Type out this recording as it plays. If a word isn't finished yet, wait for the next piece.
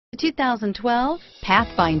2012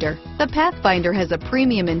 Pathfinder. The Pathfinder has a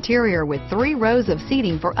premium interior with 3 rows of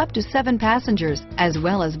seating for up to 7 passengers, as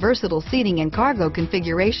well as versatile seating and cargo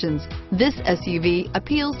configurations. This SUV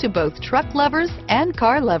appeals to both truck lovers and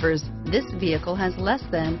car lovers. This vehicle has less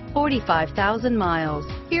than 45,000 miles.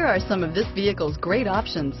 Here are some of this vehicle's great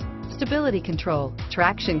options: stability control,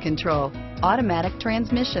 traction control, automatic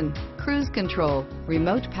transmission, cruise control,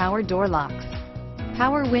 remote power door locks,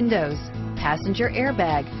 power windows, passenger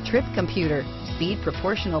airbag, trip computer, speed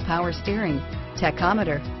proportional power steering,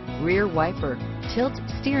 tachometer, rear wiper, tilt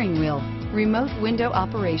steering wheel, remote window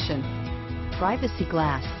operation, privacy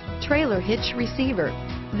glass, trailer hitch receiver.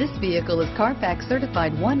 This vehicle is Carfax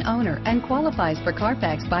certified one owner and qualifies for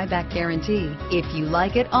Carfax buyback guarantee. If you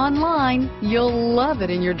like it online, you'll love it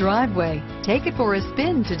in your driveway. Take it for a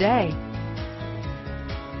spin today.